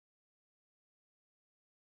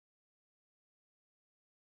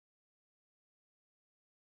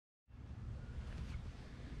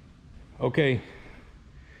Okay,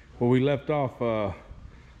 well, we left off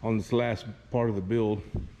on this last part of the build.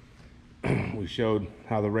 We showed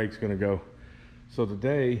how the rake's going to go. So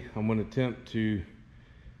today I'm going to attempt to,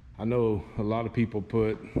 I know a lot of people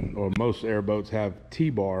put, or most airboats have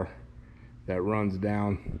T-bar that runs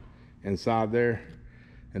down inside there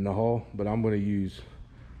in the hull, but I'm going to use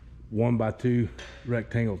 1x2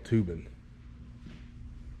 rectangle tubing.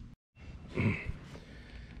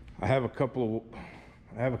 I have a couple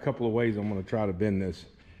of ways I'm going to try to bend this.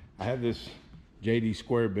 I have this JD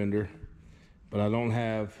square bender, but I don't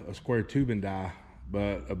have a square tubing die,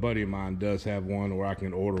 but a buddy of mine does have one, or I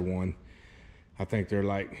can order one. I think they're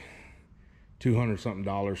like $200 something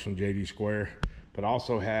from JD Square. But I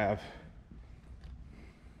also have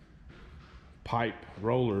pipe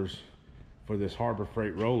rollers for this Harbor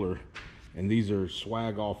Freight roller, and these are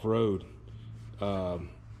swag off-road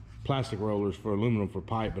plastic rollers for aluminum for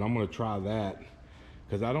pipe. But I'm going to try that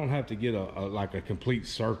because I don't have to get like a complete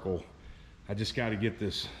circle. I just got to get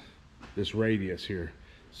this radius here.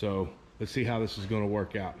 So let's see how this is going to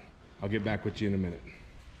work out. I'll get back with you in a minute.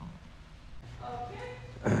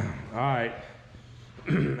 Okay. All right.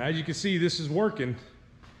 As you can see, this is working,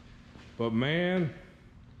 but man,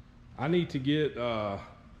 I need to get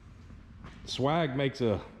Swag makes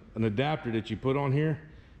an adapter that you put on here,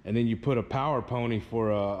 and then you put a power pony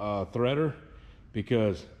for a threader,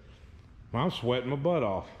 because I'm sweating my butt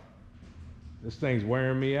off. This thing's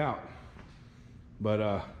wearing me out.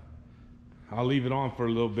 But I'll leave it on for a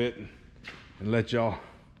little bit and let y'all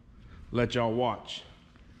watch.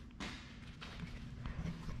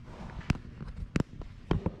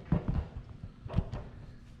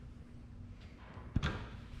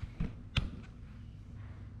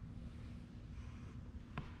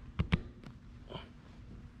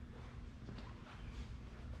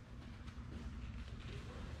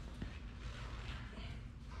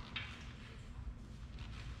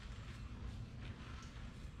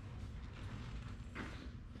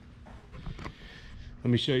 Let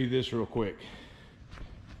me show you this real quick.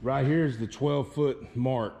 Right here is the 12-foot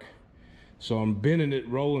mark. So I'm bending it,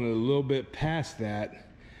 rolling it a little bit past that,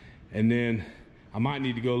 and then I might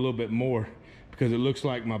need to go a little bit more because it looks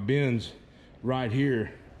like my bend's right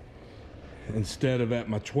here instead of at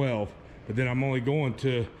my 12. But then I'm only going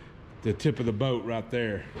to the tip of the boat right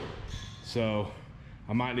there. So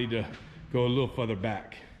I might need to go a little further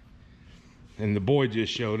back. And the boy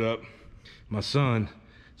just showed up, my son,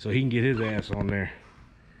 so he can get his ass on there.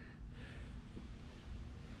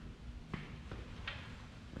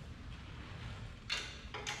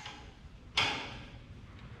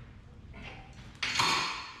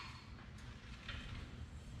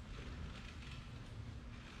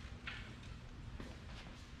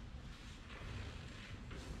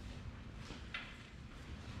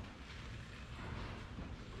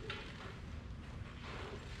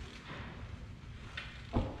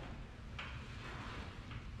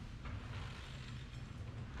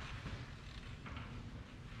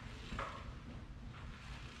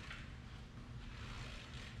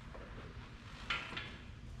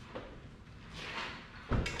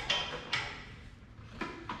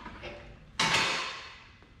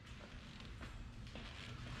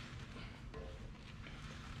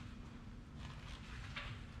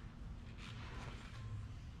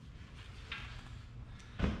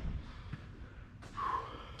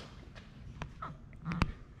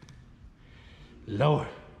 Lord,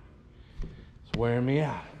 it's wearing me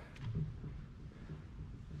out.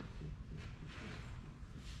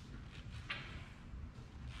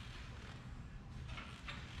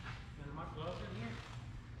 Are my gloves in here?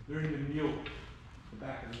 They're in the mule, the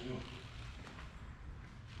back of the mule.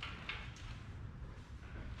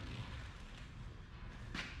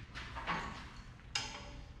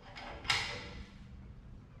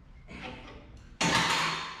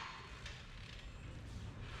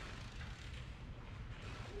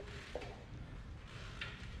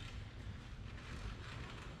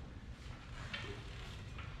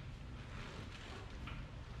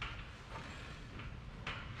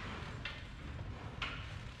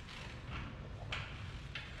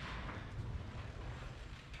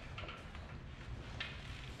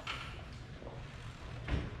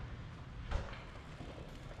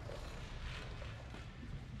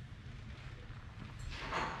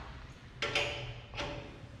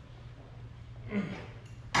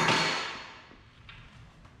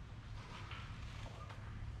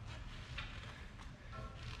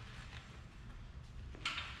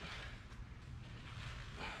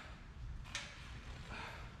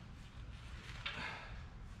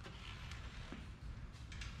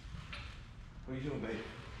 What are you doing, babe?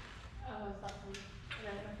 Oh, it's awesome. I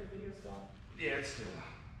got a bunch of videos going. Yeah, it's still.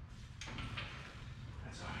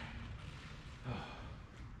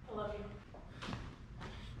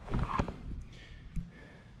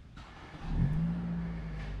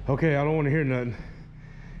 Okay, I don't want to hear nothing.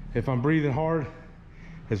 If I'm breathing hard,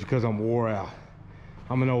 it's because I'm wore out.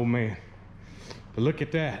 I'm an old man. But look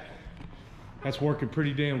at that. That's working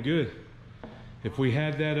pretty damn good. If we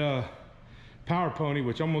had that power pony,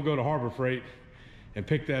 which I'm gonna go to Harbor Freight and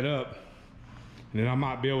pick that up, and then I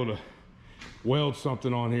might be able to weld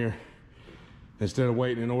something on here instead of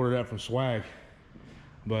waiting and order that from Swag.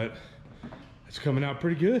 But it's coming out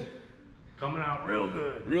pretty good. Coming out real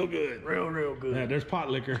good. Real good. Real good. Yeah, there's pot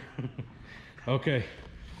liquor. Okay.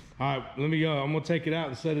 All right, let me go. I'm gonna take it out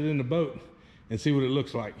and set it in the boat and see what it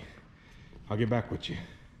looks like. I'll get back with you.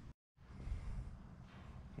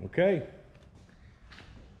 Okay.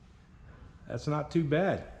 That's not too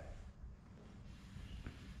bad.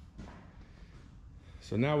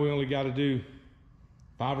 So now we only got to do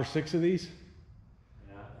 5 or 6 of these.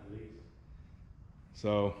 Yeah, at least.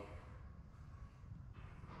 So,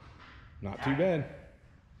 not too bad.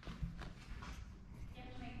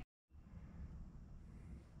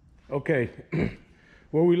 Okay,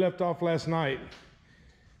 where we left off last night,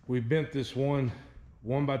 we bent this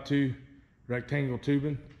 1x2 rectangle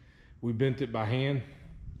tubing. We bent it by hand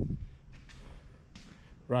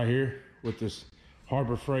right here with this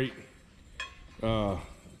Harbor Freight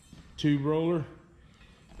tube roller.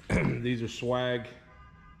 These are Swag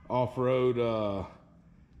off-road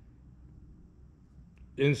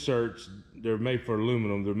inserts. They're made for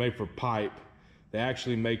aluminum. They're made for pipe. They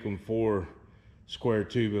actually make them for square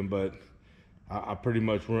tubing, but I pretty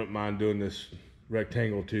much wouldn't mind doing this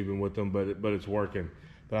rectangle tubing with them, but it's working.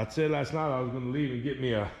 But I said last night I was going to leave and get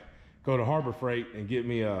me go to Harbor Freight and get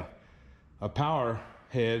me a power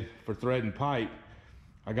head for threading pipe.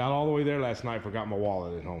 I got all the way there last night, forgot my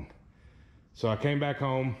wallet at home. So I came back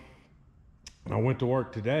home and I went to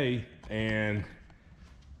work today, and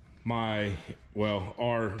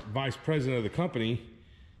our vice president of the company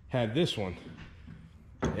had this one.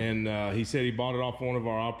 And he said he bought it off one of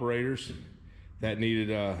our operators that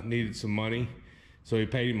needed some money. So he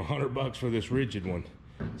paid him $100 for this rigid one.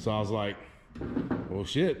 So I was like, well,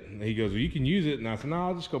 shit. And he goes, well, you can use it. And I said, no,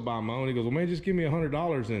 I'll just go buy my own. He goes, well, man, just give me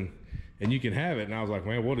 $100 and you can have it. And I was like,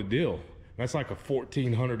 man, what a deal. That's like a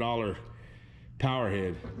 $1,400 power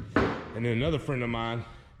head. And then another friend of mine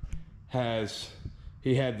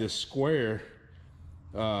he had this square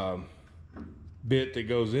bit that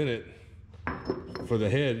goes in it for the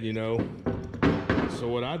head, you know. So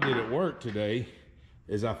what I did at work today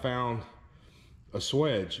is I found a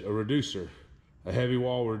swedge, a reducer, a heavy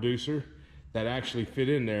wall reducer that actually fit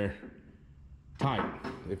in there tight.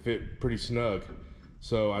 It fit pretty snug.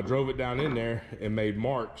 So I drove it down in there and made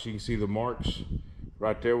marks. You can see the marks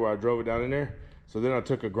right there where I drove it down in there. So then I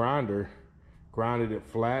took a grinder, grinded it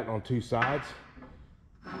flat on 2 sides,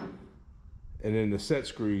 and then the set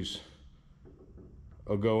screws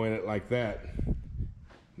will go in it like that.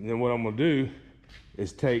 And then what I'm gonna do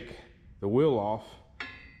is take the wheel off,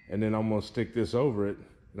 and then I'm gonna stick this over it,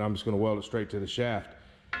 and I'm just gonna weld it straight to the shaft.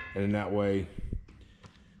 And in that way,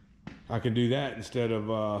 I can do that instead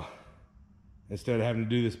of having to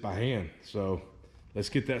do this by hand. So let's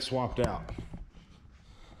get that swapped out.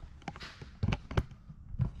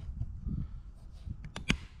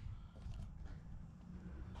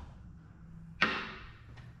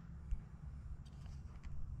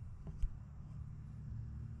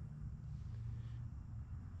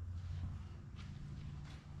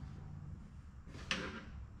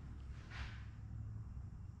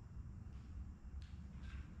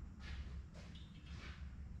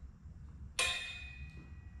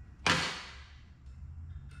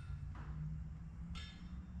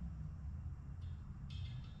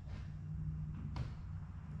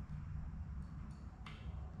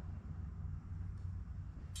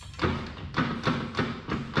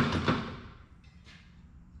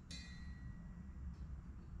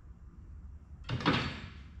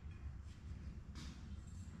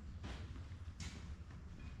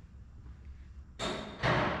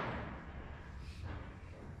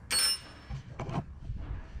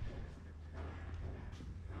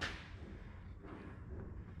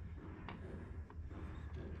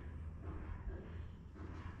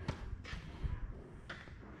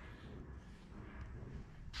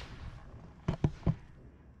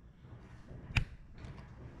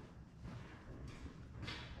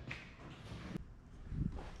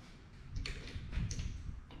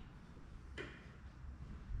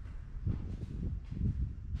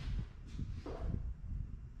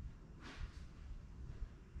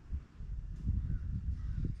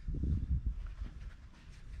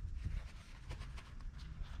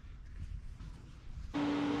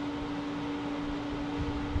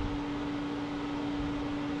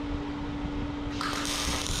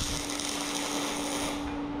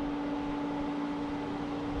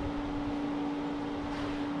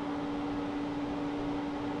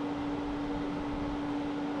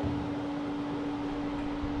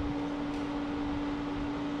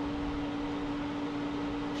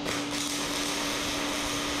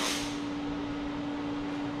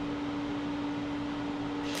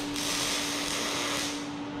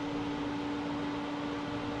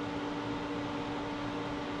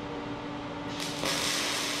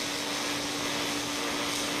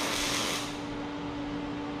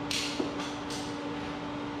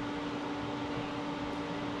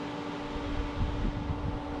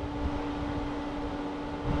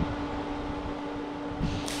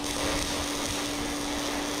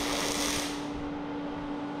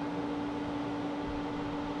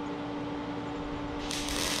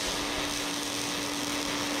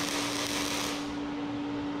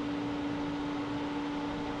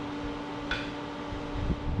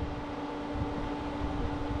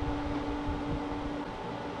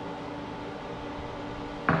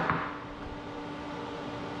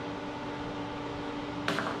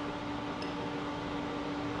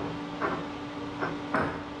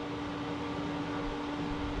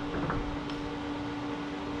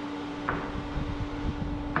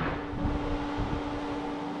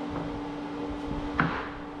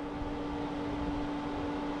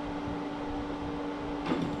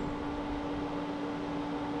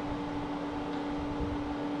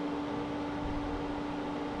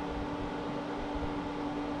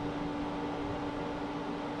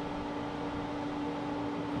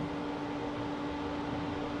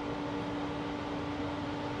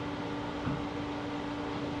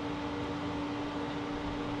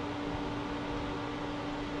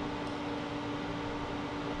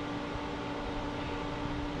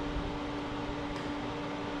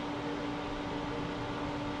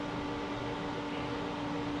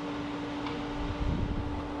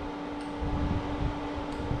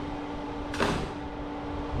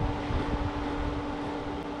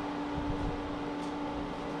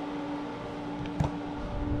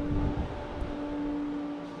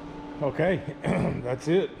 Okay, that's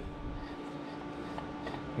it.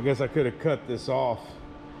 I guess I could have cut this off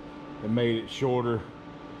and made it shorter,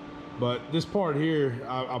 but this part here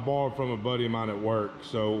I borrowed from a buddy of mine at work,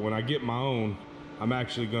 so when I get my own, I'm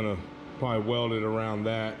actually gonna probably weld it around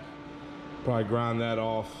that, probably grind that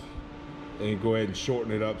off and go ahead and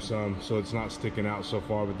shorten it up some so it's not sticking out so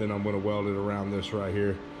far, but then I'm gonna weld it around this right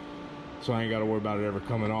here so I ain't got to worry about it ever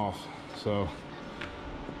coming off. So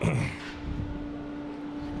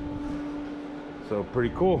so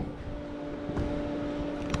pretty cool.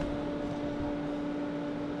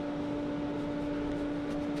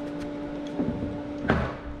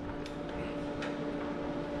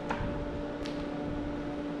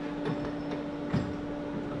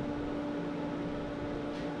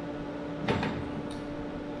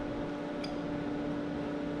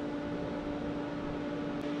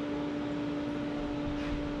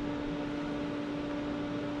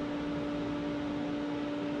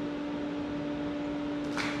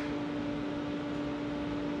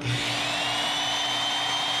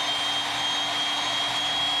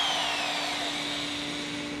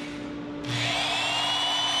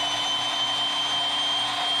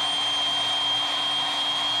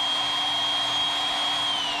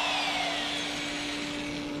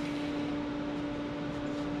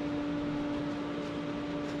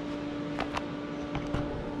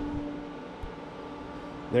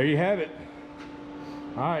 There you have it.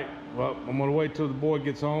 All right, well, I'm gonna wait till the boy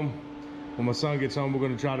gets home. When my son gets home, we're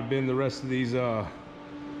gonna try to bend the rest of these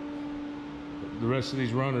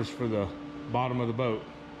runners for the bottom of the boat.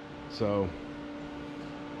 So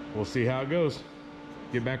we'll see how it goes.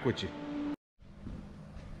 Get back with you.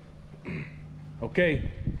 Okay,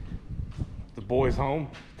 the boy's home.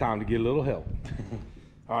 Time to get a little help.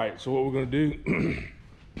 All right, so what we're gonna do,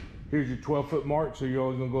 here's your 12-foot mark, so you're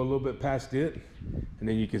always gonna go a little bit past it, and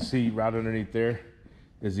then you can see right underneath there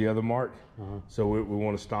is the other mark. So we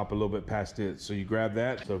want to stop a little bit past it. So you grab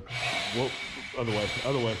that. So, whoop, other way. So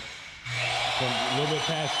a little bit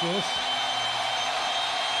past this.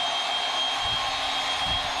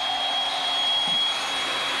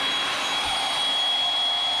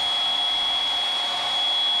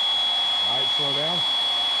 All right, slow down.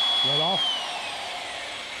 Let off.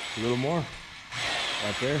 A little more.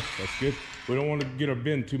 Right there. That's good. We don't want to get our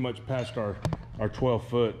bend too much past our 12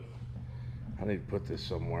 foot. I need to put this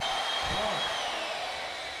somewhere.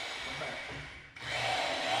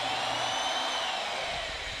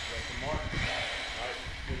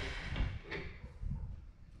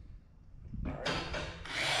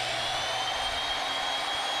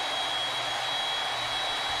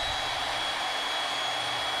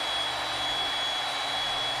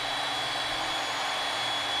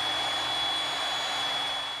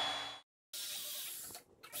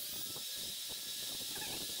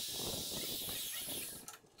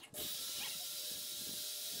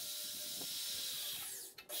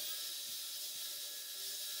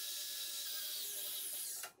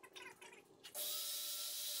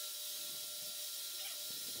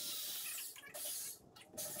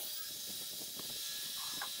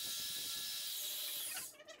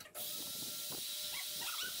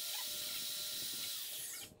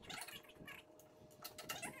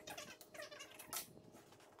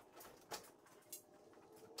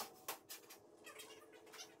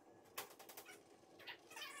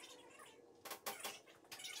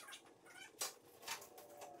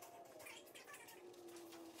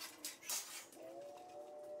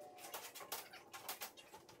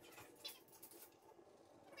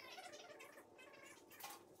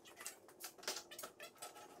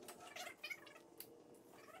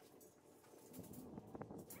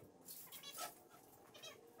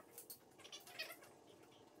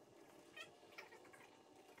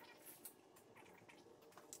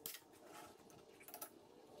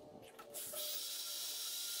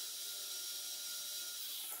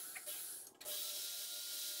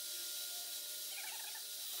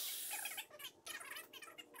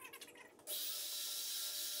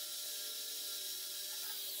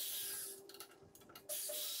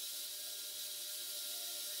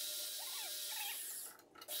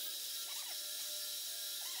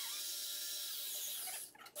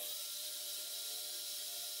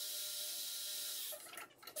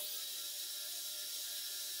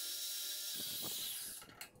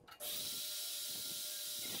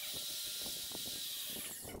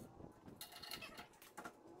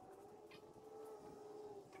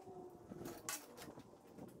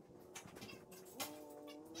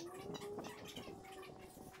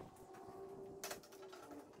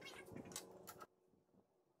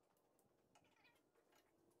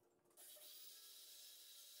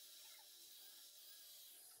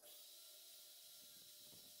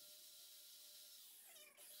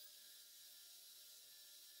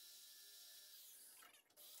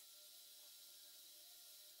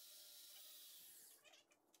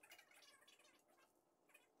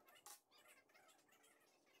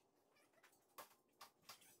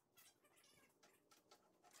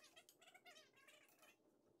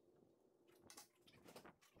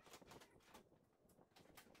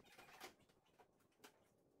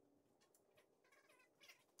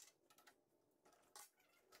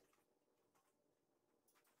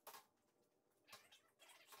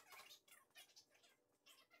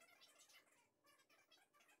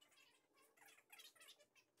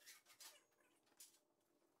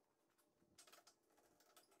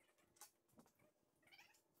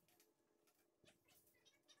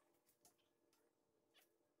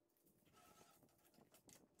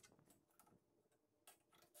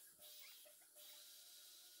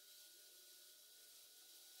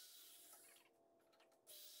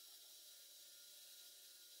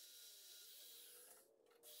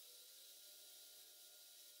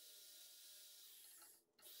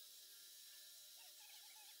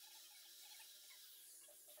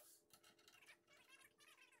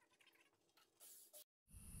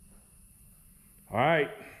 All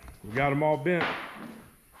right, we got them all bent.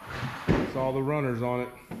 That's all the runners on it.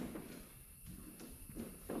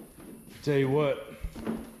 Tell you what,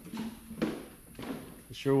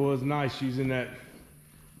 it sure was nice using that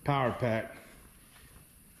power pack.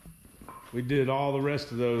 We did all the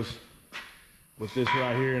rest of those with this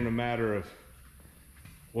right here in a matter of,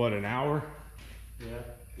 what, an hour? Yeah.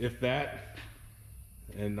 If that.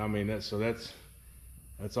 And I mean, that's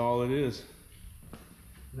all it is.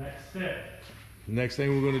 Next step. The next thing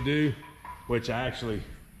we're gonna do, which I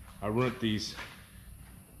rent these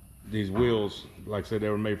wheels, like I said, they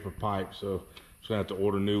were made for pipe, so I'm just gonna have to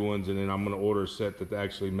order new ones, and then I'm gonna order a set that's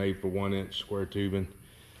actually made for 1-inch square tubing.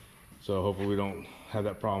 So hopefully we don't have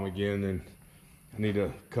that problem again. And I need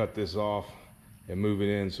to cut this off and move it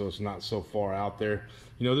in so it's not so far out there.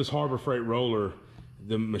 You know, this Harbor Freight roller,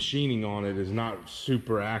 the machining on it is not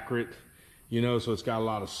super accurate, you know, so it's got a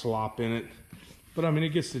lot of slop in it. But I mean, it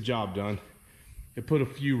gets the job done. It put a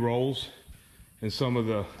few rolls in some of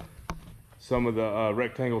the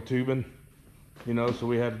rectangle tubing, you know, so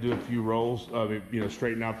we had to do a few rolls of it, you know,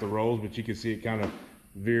 straighten out the rolls, but you can see it kind of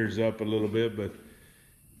veers up a little bit. But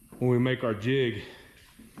when we make our jig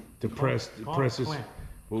to press this,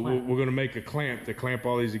 we're going to make a clamp to clamp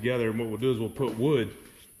all these together. And what we'll do is we'll put wood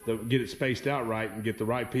to get it spaced out right and get the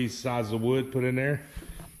right piece size of wood put in there.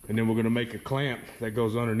 And then we're going to make a clamp that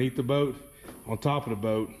goes underneath the boat, on top of the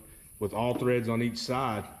boat, with all threads on each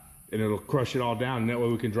side, and it'll crush it all down. And that way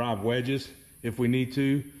we can drive wedges if we need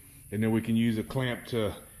to. And then we can use a clamp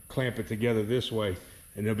to clamp it together this way,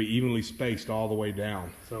 and they'll be evenly spaced all the way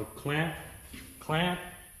down. So clamp,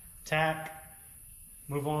 tack,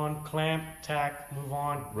 move on, clamp, tack, move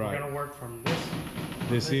on. Right. We're gonna work from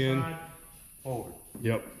this end side forward.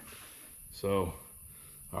 Yep. So,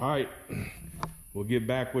 all right, we'll get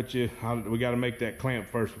back with you. We got to make that clamp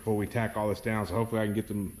first before we tack all this down. So hopefully I can get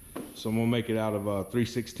them. So I'm gonna make it out of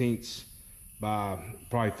 3/16 by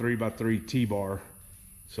probably 3x3 T-bar.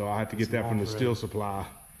 So I have to get that from the steel supply,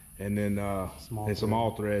 and then some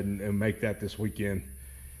all thread, and make that this weekend,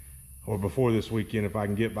 or before this weekend if I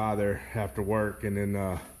can get by there after work, and then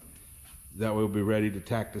that way we'll be ready to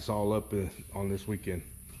tack this all up on this weekend.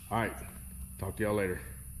 All right, talk to y'all later.